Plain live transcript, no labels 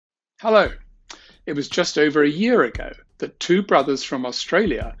Hello. It was just over a year ago that two brothers from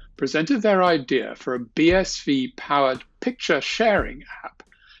Australia presented their idea for a BSV-powered picture sharing app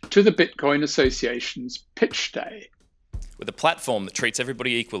to the Bitcoin Association's Pitch Day. With a platform that treats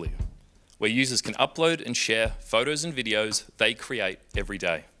everybody equally, where users can upload and share photos and videos they create every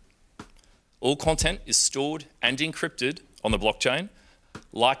day. All content is stored and encrypted on the blockchain.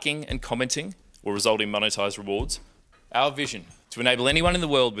 Liking and commenting will result in monetized rewards. Our vision: to enable anyone in the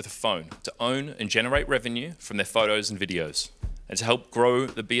world with a phone to own and generate revenue from their photos and videos, and to help grow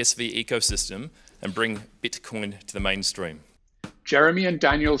the BSV ecosystem and bring Bitcoin to the mainstream. Jeremy and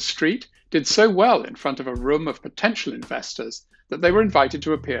Daniel Street did so well in front of a room of potential investors that they were invited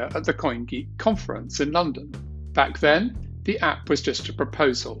to appear at the CoinGeek Conference in London. Back then, the app was just a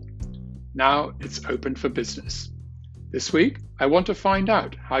proposal. Now it's open for business. This week, I want to find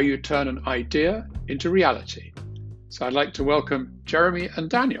out how you turn an idea into reality. So I'd like to welcome Jeremy and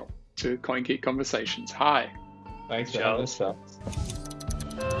Daniel to CoinGeek Conversations. Hi. Thanks, Charles.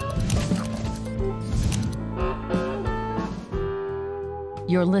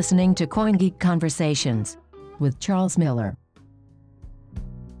 You're listening to CoinGeek Conversations with Charles Miller.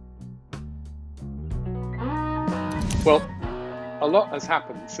 Well, a lot has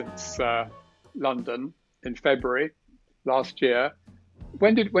happened since London in February last year.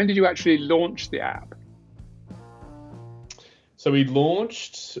 When did you actually launch the app? So we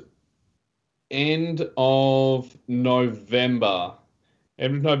launched end of November,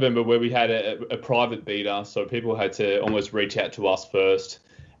 where we had a private beta. So people had to almost reach out to us first,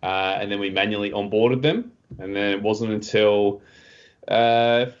 and then we manually onboarded them. And then it wasn't until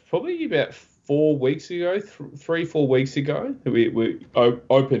probably about 4 weeks ago, 3-4 weeks ago, that we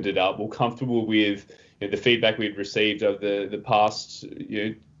opened it up. We're comfortable with the feedback we'd received over the past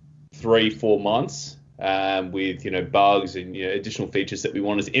 3-4 months. With bugs and additional features that we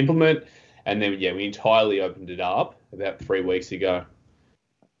wanted to implement, and then we entirely opened it up about 3 weeks ago.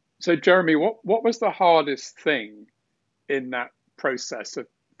 So Jeremy, what was the hardest thing in that process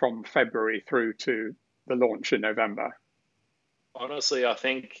from February through to the launch in November? Honestly, I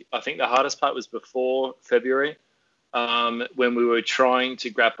think the hardest part was before February, when we were trying to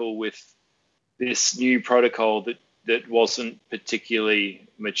grapple with this new protocol that wasn't particularly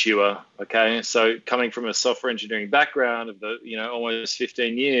mature. Okay, so coming from a software engineering background of almost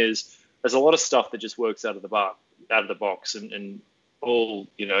 15 years, there's a lot of stuff that just works out of the box, and all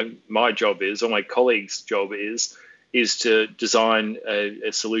my job is, or my colleagues' job is to design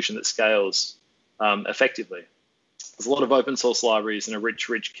a solution that scales effectively. There's a lot of open source libraries and a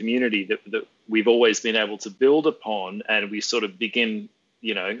rich community that we've always been able to build upon, and we sort of begin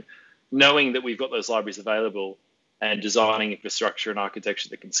knowing that we've got those libraries available and designing infrastructure and architecture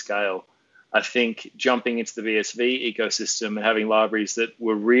that can scale. I think jumping into the BSV ecosystem and having libraries that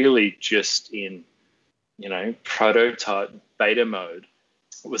were really just in, prototype beta mode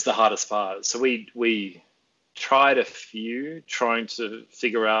was the hardest part. So we tried a few, trying to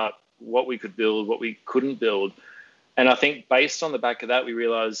figure out what we could build, what we couldn't build. And I think based on the back of that, we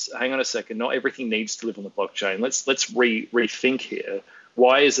realized, hang on a second, not everything needs to live on the blockchain. Let's rethink here.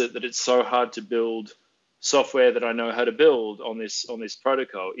 Why is it that it's so hard to build software that I know how to build on this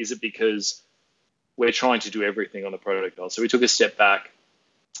protocol? Is it because we're trying to do everything on the protocol? So we took a step back.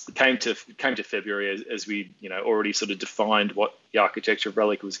 It came to February as we already sort of defined what the architecture of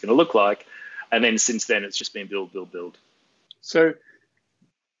Relica was going to look like, and then since then it's just been build. So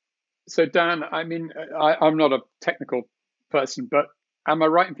Dan, I mean, I'm not a technical person, but am I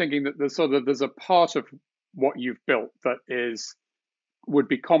right in thinking that there's a part of what you've built that would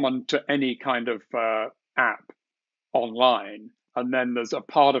be common to any kind of app online, and then there's a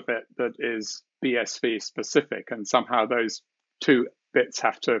part of it that is BSV specific, and somehow those two bits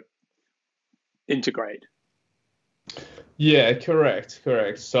have to integrate? Yeah, correct.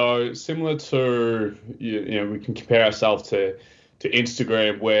 So similar to we can compare ourselves to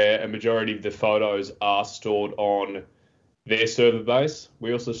Instagram, where a majority of the photos are stored on their server base.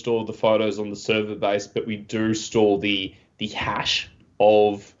 We also store the photos on the server base, but we do store the hash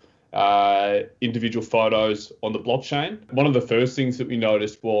of individual photos on the blockchain. One of the first things that we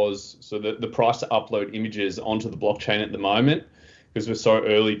noticed was the price to upload images onto the blockchain at the moment, because we're so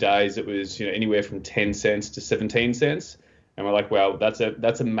early days, it was anywhere from 10 cents to 17 cents, and we're like, well, that's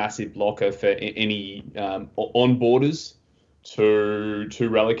a massive blocker for any onboarders to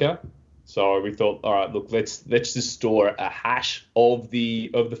Relica. So we thought, all right, look, let's just store a hash of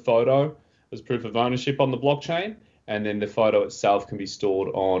the photo as proof of ownership on the blockchain, and then the photo itself can be stored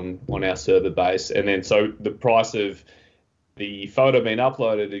on our server base. And then so the price of the photo being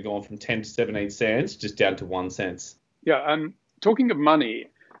uploaded had gone from 10 to 17 cents just down to 1 cent. Yeah, talking of money,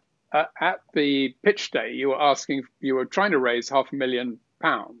 at the pitch day, you were trying to raise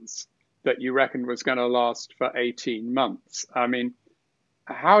 £500,000 that you reckoned was going to last for 18 months. I mean,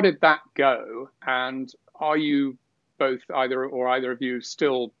 how did that go? And are you both either of you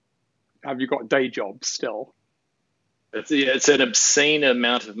still, have you got day jobs still? It's an obscene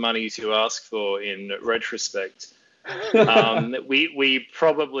amount of money to ask for in retrospect. We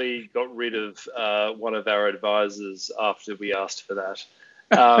probably got rid of one of our advisors after we asked for that.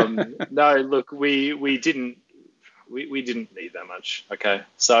 No, look, we didn't need that much. Okay,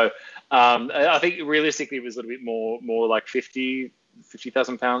 so I think realistically it was a little bit more like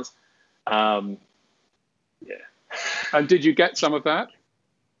 £50,000. Yeah. And did you get some of that?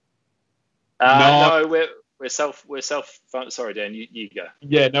 No, we're self. Sorry, Dan, you go.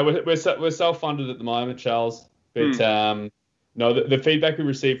 Yeah, no, we're self-funded at the moment, Charles. But no, the feedback we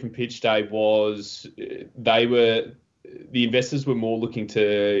received from Pitch Day was the investors were more looking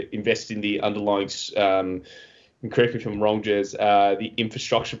to invest in the underlying, and correct me if I'm wrong, Jez, the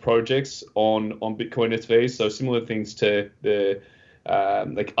infrastructure projects on Bitcoin SVs. So similar things to the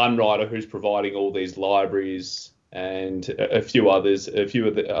like Unwriter, who's providing all these libraries, and a few of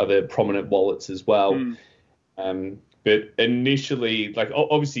the other prominent wallets as well. But initially, like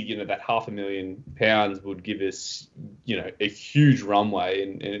obviously, that £500,000 would give us, a huge runway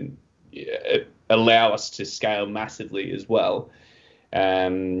and allow us to scale massively as well.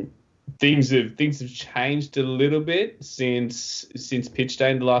 Things have changed a little bit since Pitch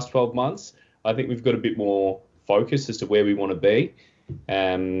Day in the last 12 months. I think we've got a bit more focus as to where we want to be.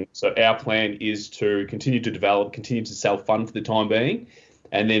 So our plan is to continue to develop, continue to self-fund for the time being,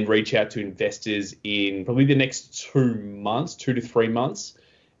 and then reach out to investors in probably the next 2 to 3 months,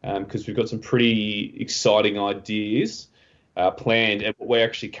 because we've got some pretty exciting ideas planned and what we're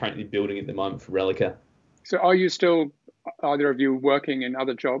actually currently building at the moment for Relica. So are you still, either of you, working in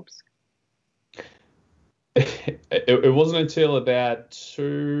other jobs? It wasn't until about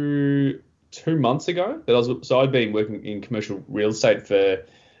two months ago that I'd been working in commercial real estate for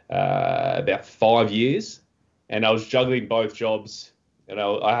about 5 years, and I was juggling both jobs.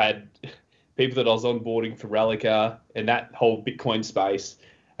 I had people that I was onboarding for Relica and that whole Bitcoin space,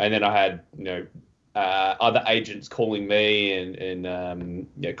 and then I had other agents calling me and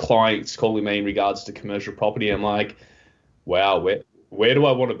clients calling me in regards to commercial property. I'm like, wow, where do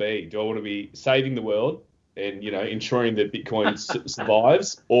I want to be? Do I want to be saving the world and ensuring that Bitcoin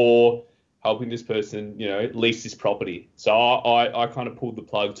survives, or helping this person lease this property? So I kind of pulled the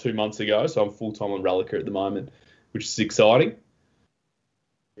plug 2 months ago. So I'm full time on Relica at the moment, which is exciting.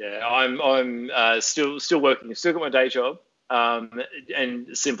 Yeah, I'm still working. Still got my day job, and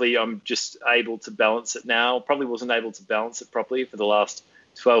simply I'm just able to balance it now. Probably wasn't able to balance it properly for the last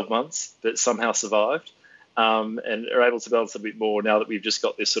 12 months, but somehow survived, and are able to balance a bit more now that we've just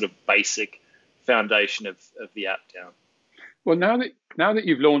got this sort of basic foundation of the app down. Well, now that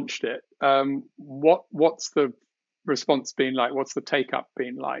you've launched it, what's the response been like? What's the take up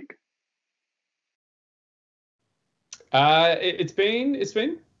been like? It's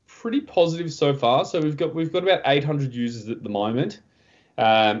been pretty positive so far. So we've got about 800 users at the moment.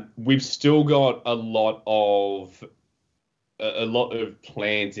 We've still got a lot of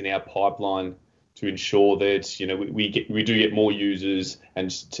plans in our pipeline to ensure that we do get more users and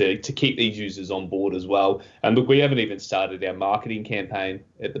to keep these users on board as well. And look, we haven't even started our marketing campaign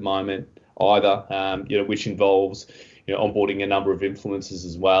at the moment either. Which involves onboarding a number of influencers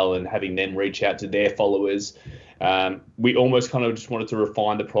as well and having them reach out to their followers. We almost kind of just wanted to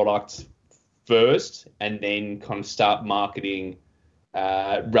refine the product first and then kind of start marketing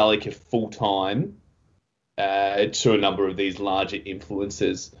Relica full time to a number of these larger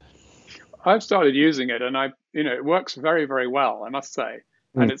influencers. I've started using it, and it works very, very well, I must say.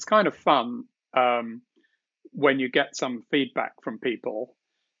 And it's kind of fun when you get some feedback from people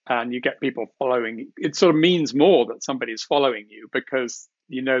and you get people following. It sort of means more that somebody's following you because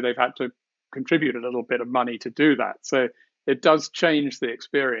they've had to contribute a little bit of money to do that. So it does change the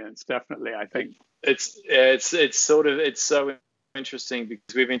experience, definitely, I think. It's so interesting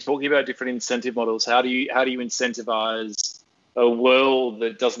because we've been talking about different incentive models. How do you incentivize a world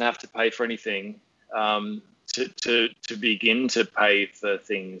that doesn't have to pay for anything to begin to pay for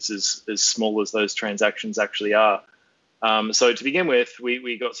things as small as those transactions actually are? So to begin with,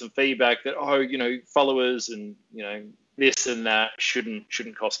 we got some feedback that followers and this and that shouldn't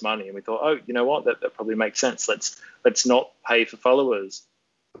cost money, and we thought, you know what, that probably makes sense. Let's not pay for followers.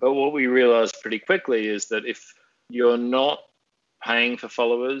 But what we realized pretty quickly is that if you're not paying for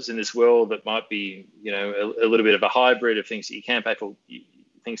followers in this world that might be a little bit of a hybrid of things that you can pay for,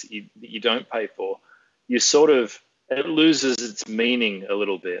 things that you don't pay for, it loses its meaning a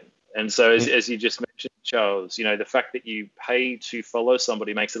little bit. And so, as you just mentioned, Charles, the fact that you pay to follow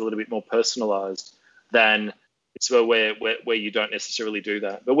somebody makes it a little bit more personalized than it's where you don't necessarily do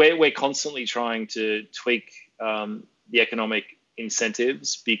that. But we're constantly trying to tweak the economic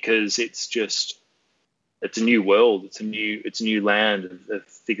incentives, because it's a new world, it's a new land of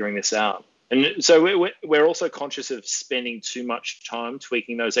figuring this out. And so we're also conscious of spending too much time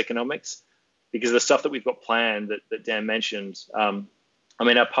tweaking those economics, because the stuff that we've got planned that Dan mentioned, our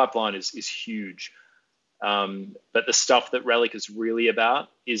pipeline is huge. But the stuff that Relic is really about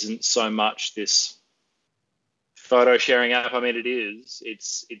isn't so much this photo sharing app. It is.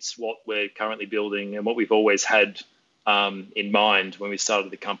 It's what we're currently building and what we've always had in mind when we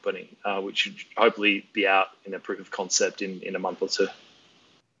started the company, which should hopefully be out in a proof of concept in a month or two.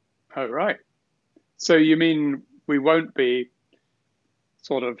 Oh, right. So you mean we won't be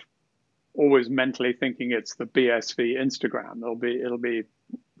sort of always mentally thinking it's the BSV Instagram? It'll be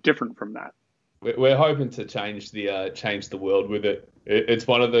different from that. We're hoping to change the world with it. It's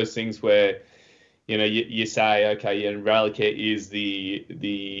one of those things where, you say, okay, Relica is the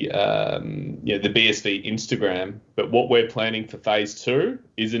BSV Instagram, but what we're planning for phase 2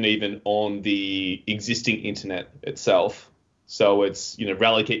 isn't even on the existing internet itself. So it's,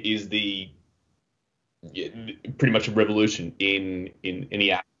 Relica is pretty much a revolution in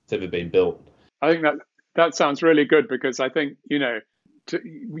any app that's ever been built. I think that sounds really good, because I think,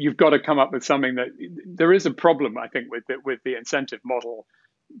 you've got to come up with something that there is a problem, I think, with the incentive model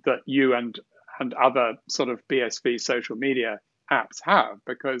that you and other sort of BSV social media apps have,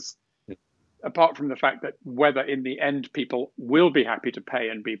 because apart from the fact that whether in the end people will be happy to pay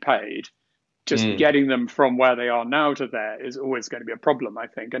and be paid, just getting them from where they are now to there is always going to be a problem, I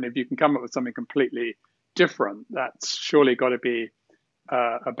think. And if you can come up with something completely different, that's surely got to be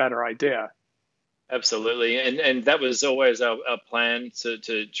a better idea. Absolutely. And that was always our plan,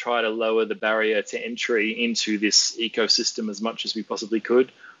 to try to lower the barrier to entry into this ecosystem as much as we possibly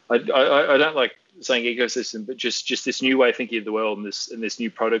could. I don't like saying ecosystem, but just this new way of thinking of the world and this new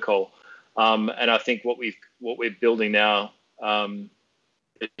protocol. And I think what we're building now,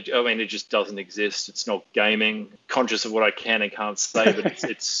 it just doesn't exist. It's not gaming. Conscious of what I can and can't say, but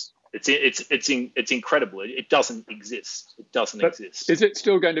it's incredible. It doesn't exist. It doesn't exist. Is it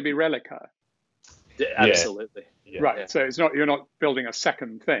still going to be Relica? Absolutely. Yeah. Right. Yeah. So you're not building a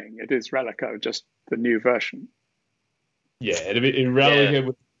second thing. It is Relica, just the new version. Yeah, it'll be in Relica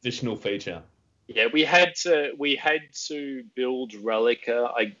with additional feature. Yeah, we had to build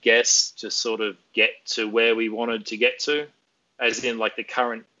Relica, I guess, to sort of get to where we wanted to get to, as in like the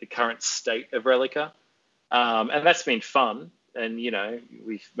current state of Relica, and that's been fun. And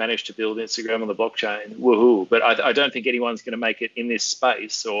we've managed to build Instagram on the blockchain, woohoo! But I don't think anyone's going to make it in this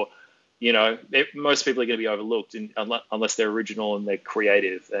space, or most people are going to be overlooked unless they're original and they're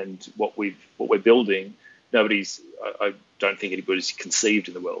creative. And what we're building, I don't think anybody's conceived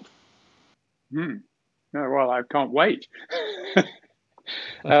in the world. No, well, I can't wait.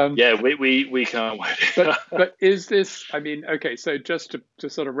 We can't wait. but is this? Okay. So just to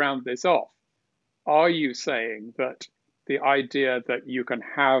sort of round this off, are you saying that the idea that you can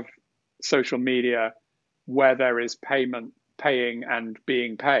have social media where there is paying and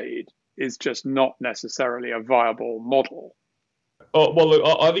being paid is just not necessarily a viable model? Oh, well, look,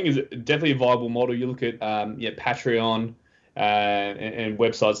 I think it's definitely a viable model. You look at Patreon and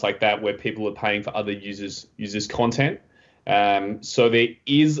websites like that where people are paying for other users' content. So there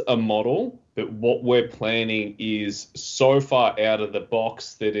is a model, but what we're planning is so far out of the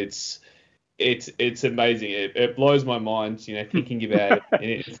box that it's amazing. It blows my mind, thinking about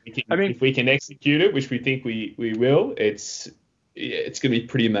it. If we can execute it, which we think we will, it's going to be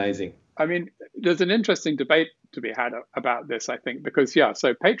pretty amazing. There's an interesting debate to be had about this, I think, because,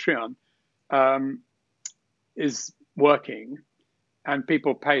 so Patreon is working and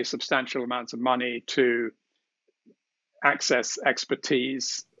people pay substantial amounts of money to access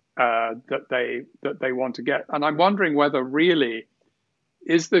expertise that they want to get. And I'm wondering whether really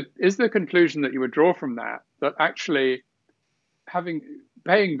is the conclusion that you would draw from that actually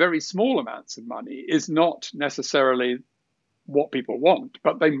paying very small amounts of money is not necessarily what people want,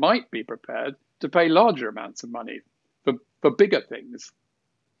 but they might be prepared to pay larger amounts of money for bigger things.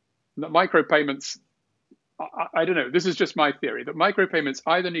 That micropayments, I don't know, this is just my theory, that micropayments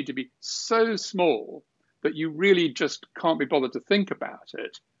either need to be so small that you really just can't be bothered to think about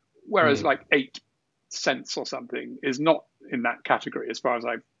it, whereas like 8 cents or something is not in that category as far as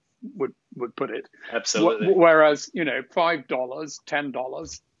I would put it. Absolutely. Whereas, $5,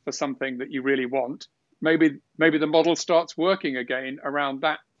 $10 for something that you really want, maybe the model starts working again around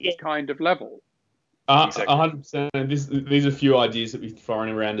that kind of level. Exactly. 100%. These are a few ideas that we've thrown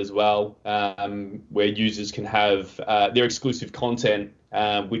around as well, where users can have their exclusive content,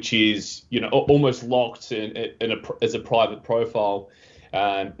 which is almost locked as a private profile,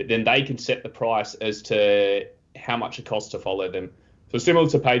 but then they can set the price as to how much it costs to follow them. So similar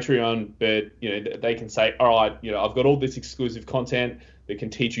to Patreon, but they can say, all right, I've got all this exclusive content that can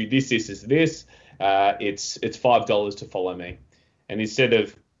teach you this. It's $5 to follow me, and instead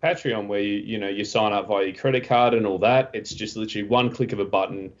of Patreon, where you sign up via your credit card and all that, it's just literally one click of a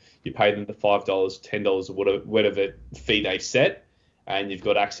button. You pay them the $5, $10, or whatever fee they set, and you've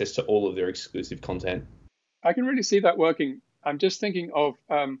got access to all of their exclusive content. I can really see that working. I'm just thinking of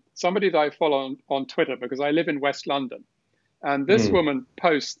somebody that I follow on Twitter, because I live in West London, and this woman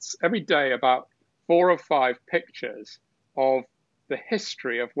posts every day about 4 or 5 pictures of the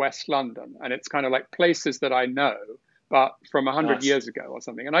history of West London, and it's kind of like places that I know, but from 100 years ago or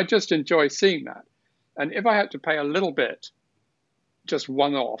something. And I just enjoy seeing that. And if I had to pay a little bit, just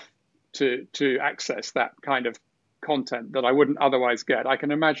one-off, to access that kind of content that I wouldn't otherwise get, I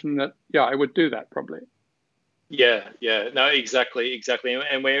can imagine that, I would do that probably. Yeah, no, exactly.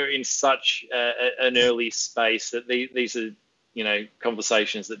 And we're in such an early space that these are,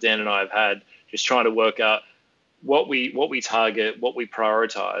 conversations that Dan and I have had, just trying to work out what we target, what we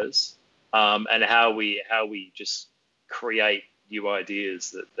prioritize, and how we just create new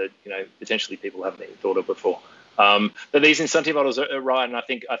ideas that potentially people haven't even thought of before. But these incentive models are right, and I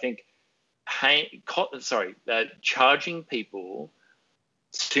think charging people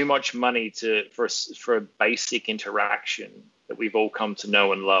too much money for a basic interaction that we've all come to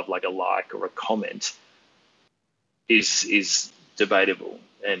know and love, like a like or a comment, is debatable,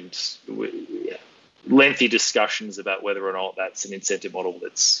 and lengthy discussions about whether or not that's an incentive model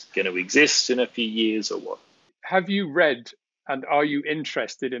that's going to exist in a few years or what. Have you read, and are you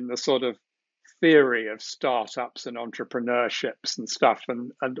interested in the sort of theory of startups and entrepreneurships and stuff,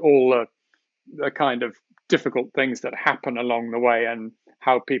 and all the kind of difficult things that happen along the way, and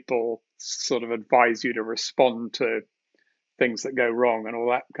how people sort of advise you to respond to things that go wrong and all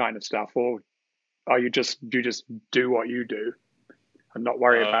that kind of stuff? Or do you just do what you do and not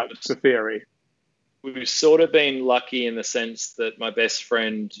worry about the theory? We've sort of been lucky in the sense that my best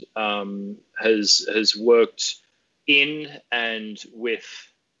friend has worked in and with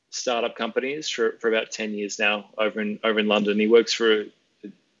startup companies for about 10 years now over in London. He works for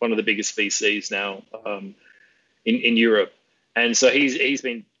one of the biggest VCs now in Europe, and so he's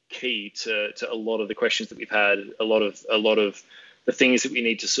been key to a lot of the questions that we've had, a lot of the things that we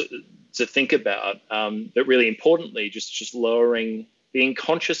need to think about. But really importantly, just being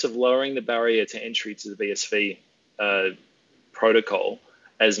conscious of lowering the barrier to entry to the BSV protocol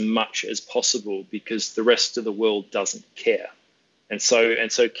as much as possible, because the rest of the world doesn't care. And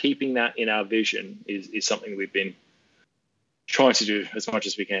so keeping that in our vision is something we've been trying to do as much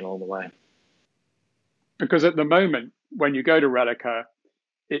as we can along the way. Because at the moment, when you go to Relica,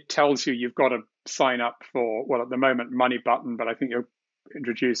 it tells you've got to sign up for, well, at the moment, Money Button, but I think you're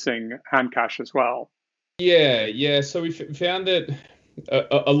introducing Handcash as well. Yeah. So we found that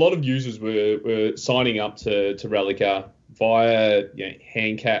a lot of users were signing up to Relica via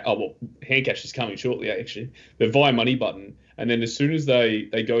Handcash. Oh, well, Handcash is coming shortly, actually, but via Money Button. And then as soon as they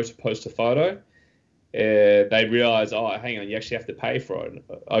go to post a photo, they realize, oh, hang on, you actually have to pay for it.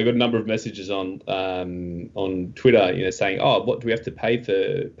 I got a number of messages on Twitter, saying, oh, what do we have to pay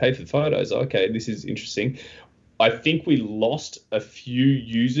for photos? Okay, this is interesting. I think we lost a few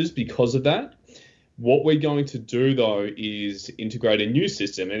users because of that. What we're going to do, though, is integrate a new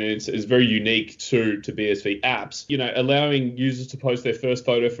system, and it's very unique to BSV apps, allowing users to post their first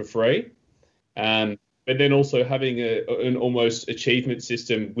photo for free, but then also having an almost achievement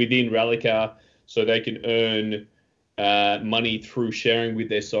system within Relica, so they can earn money through sharing with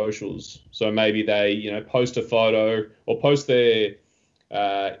their socials. So maybe they, post a photo or post their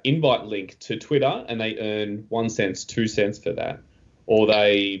invite link to Twitter, and they earn 1 cent, 2 cents for that. Or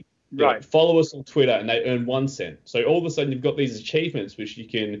they follow us on Twitter and they earn 1 cent. So all of a sudden you've got these achievements which you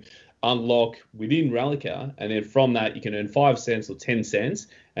can unlock within Relica, and then from that you can earn 5 cents or 10 cents,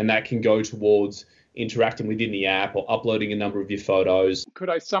 and that can go towards interacting within the app or uploading a number of your photos. Could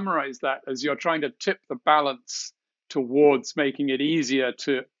I summarize that as you're trying to tip the balance towards making it easier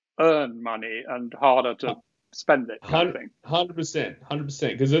to earn money and harder to spend it? 100%.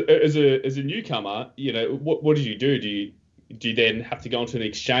 Because as a newcomer, what do you do? Do you then have to go onto an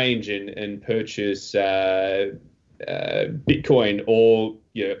exchange and purchase Bitcoin, or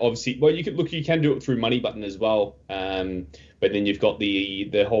obviously, well, you can do it through Money Button as well, but then you've got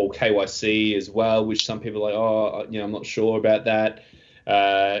the whole KYC as well, which some people are like, I'm not sure about that.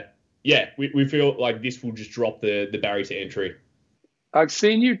 yeah, we feel like this will just drop the barrier to entry. I've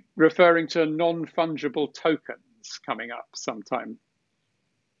seen you referring to non-fungible tokens coming up sometime.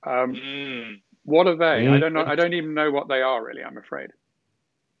 What are they? I don't know. I don't even know what they are really, I'm afraid.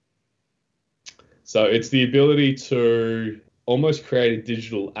 So it's the ability to almost create a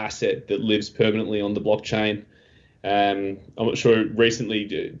digital asset that lives permanently on the blockchain. I'm not sure,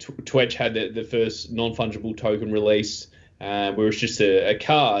 recently Twitch had the first non-fungible token release, where it's just a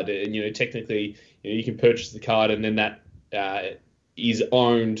card, and technically you can purchase the card, and then that is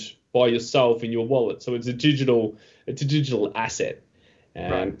owned by yourself in your wallet. So it's a digital asset.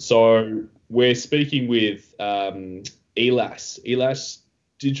 Right. So we're speaking with Elas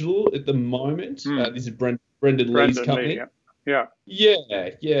Digital at the moment. This is Brendan Lee's company. Lee,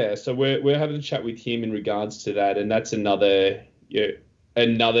 Yeah. So we're having a chat with him in regards to that, and that's another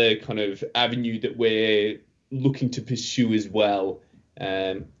kind of avenue that we're looking to pursue as well,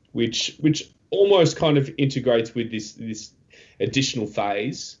 which almost kind of integrates with this additional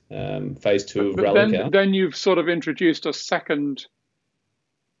phase 2 of Relica. Then you've sort of introduced a second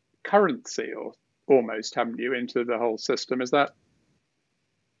currency, or almost, haven't you, into the whole system? Is that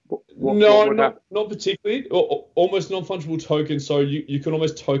not particularly. Almost non-fungible token. So you can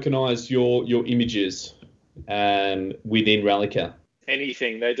almost tokenize your images within Relica.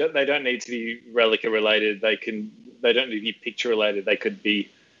 Anything. They don't need to be Relica related. They don't need to be picture related. They can be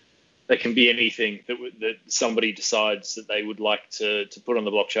anything that somebody decides that they would like to put on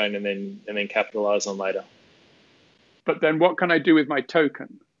the blockchain and then capitalize on later. But then what can I do with my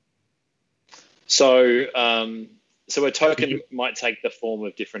token? So a token might take the form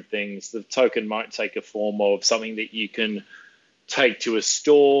of different things. The token might take a form of something that you can take to a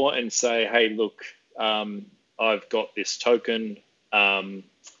store and say, hey, look, I've got this token. Can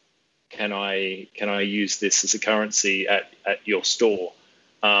I use this as a currency at your store?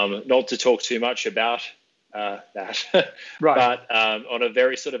 Not to talk too much about that, right. But on a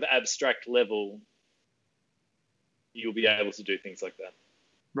very sort of abstract level, you'll be able to do things like that.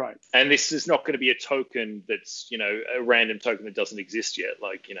 Right. And this is not going to be a token that's, a random token that doesn't exist yet,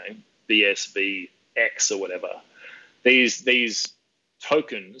 like, BSVX or whatever. These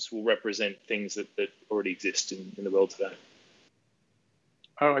tokens will represent things that already exist in the world today.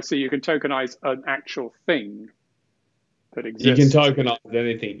 Oh, I see. You can tokenize an actual thing that exists. You can tokenize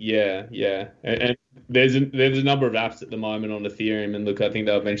anything, yeah. And there's a number of apps at the moment on Ethereum, and look, I think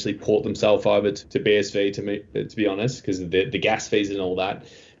they'll eventually port themselves over to BSV to be honest, because of the gas fees and all that.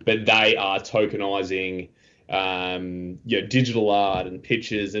 But they are tokenizing digital art and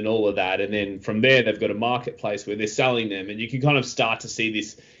pictures and all of that, and then from there they've got a marketplace where they're selling them, and you can kind of start to see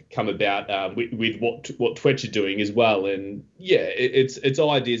this come about with what Twitch are doing as well. And it's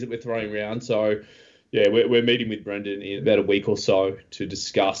ideas that we're throwing around. So yeah, we're meeting with Brendan in about a week or so to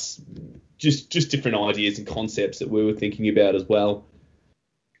discuss just different ideas and concepts that we were thinking about as well.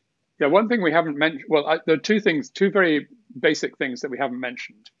 Yeah, one thing we haven't mentioned. Well, there are two very basic things that we haven't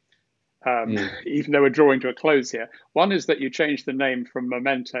mentioned, even though we're drawing to a close here. One is that you changed the name from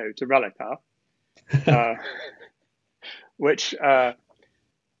Memento to Relica, which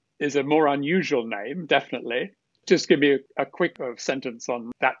is a more unusual name, definitely. Just give me a quick sentence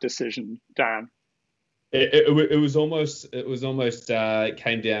on that decision, Dan. It was almost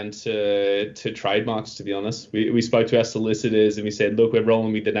came down to trademarks, to be honest. We spoke to our solicitors and we said, look, we're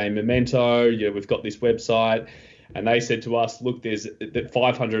rolling with the name Memento. We've got this website, and they said to us, look, there's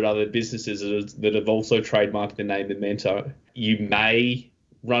 500 other businesses that have also trademarked the name Memento. You may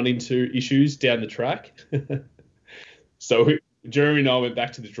run into issues down the track. So Jeremy and I went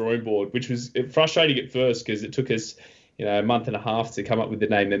back to the drawing board, which was frustrating at first because it took us a month and a half to come up with the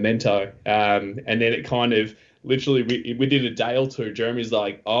name Memento. And then it kind of literally within a day or two, Jeremy's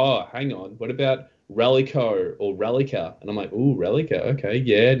like, oh, hang on, what about Relico or Relica? And I'm like, ooh, Relica. Okay.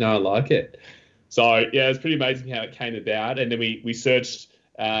 Yeah, no, I like it. So yeah, it's pretty amazing how it came about. And then we searched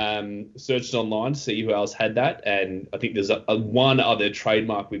online to see who else had that. And I think there's one other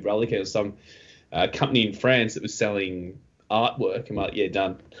trademark with Relica, some company in France that was selling artwork. I'm like, yeah,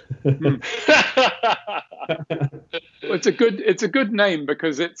 done. It's a good name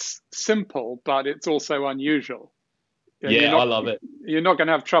because it's simple, but it's also unusual. Yeah, I love it. You're not going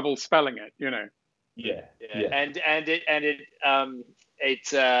to have trouble spelling it, Yeah. And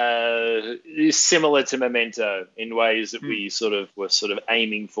it is similar to Memento in ways that we were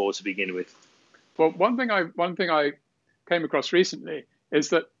aiming for to begin with. Well, one thing I came across recently is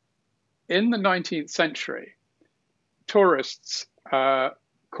that in the 19th century, tourists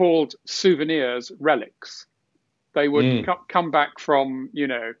called souvenirs relics. They would come back from,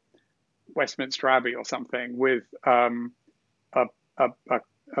 Westminster Abbey or something with a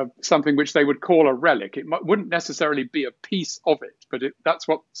something which they would call a relic. It wouldn't necessarily be a piece of it, but that's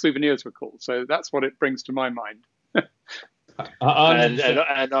what souvenirs were called. So that's what it brings to my mind.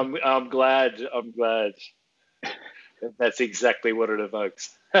 And I'm glad that's exactly what it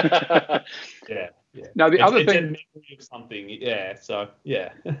evokes. Yeah. Now the other thing, a memory of something. Yeah. So yeah.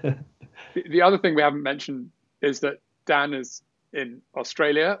 The other thing we haven't mentioned is that Dan is in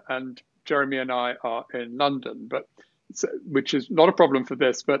Australia and Jeremy and I are in London, which is not a problem for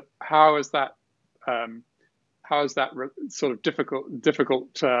this. But how is that sort of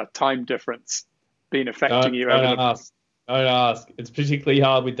difficult time difference been affecting you? Don't ask. It's particularly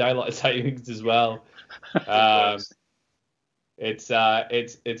hard with daylight savings as well. It's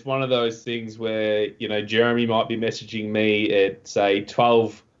one of those things where, Jeremy might be messaging me at, say,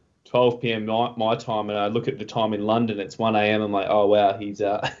 12 p.m. my time, and I look at the time in London, it's 1 a.m. I'm like, oh wow, he's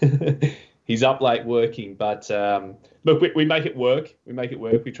he's up late working. But look, we make it work.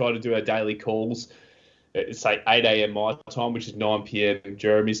 We try to do our daily calls at, say, 8 a.m. my time, which is 9 p.m.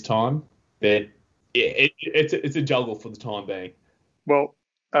 Jeremy's time. But it's a juggle for the time being. Well,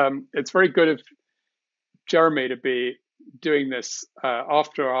 it's very good of Jeremy to be doing this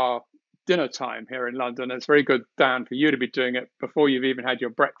after our dinner time here in London. It's very good, Dan, for you to be doing it before you've even had your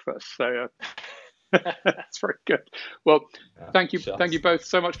breakfast. So that's very good. Well, thank you both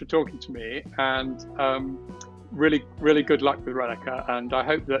so much for talking to me, and really, really good luck with Relica. And I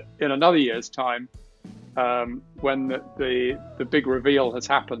hope that in another year's time, when the big reveal has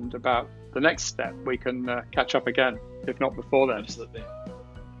happened about the next step, we can catch up again, if not before then. Absolutely.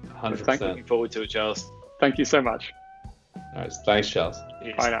 100%. Looking forward to it, Charles. Thank you so much. All right, thanks, Charles.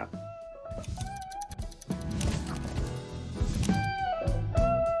 Yes. Bye now.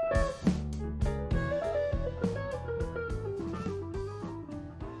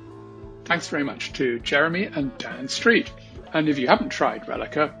 Thanks very much to Jeremy and Dan Street. And if you haven't tried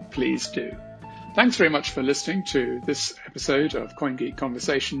Relica, please do. Thanks very much for listening to this episode of CoinGeek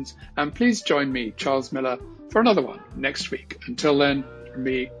Conversations, and please join me, Charles Miller, for another one next week. Until then, from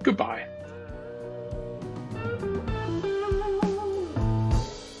me, goodbye.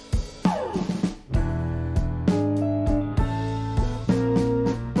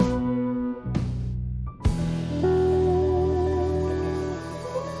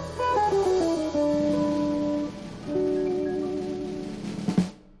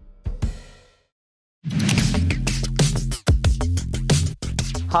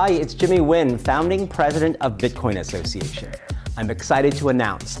 Hi, it's Jimmy Nguyen, founding president of Bitcoin Association. I'm excited to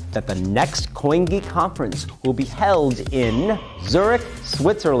announce that the next CoinGeek Conference will be held in Zurich,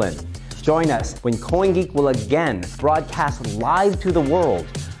 Switzerland. Join us when CoinGeek will again broadcast live to the world,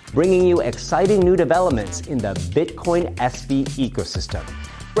 bringing you exciting new developments in the Bitcoin SV ecosystem.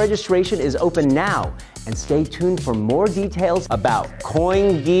 Registration is open now, and stay tuned for more details about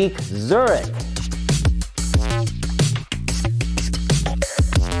CoinGeek Zurich.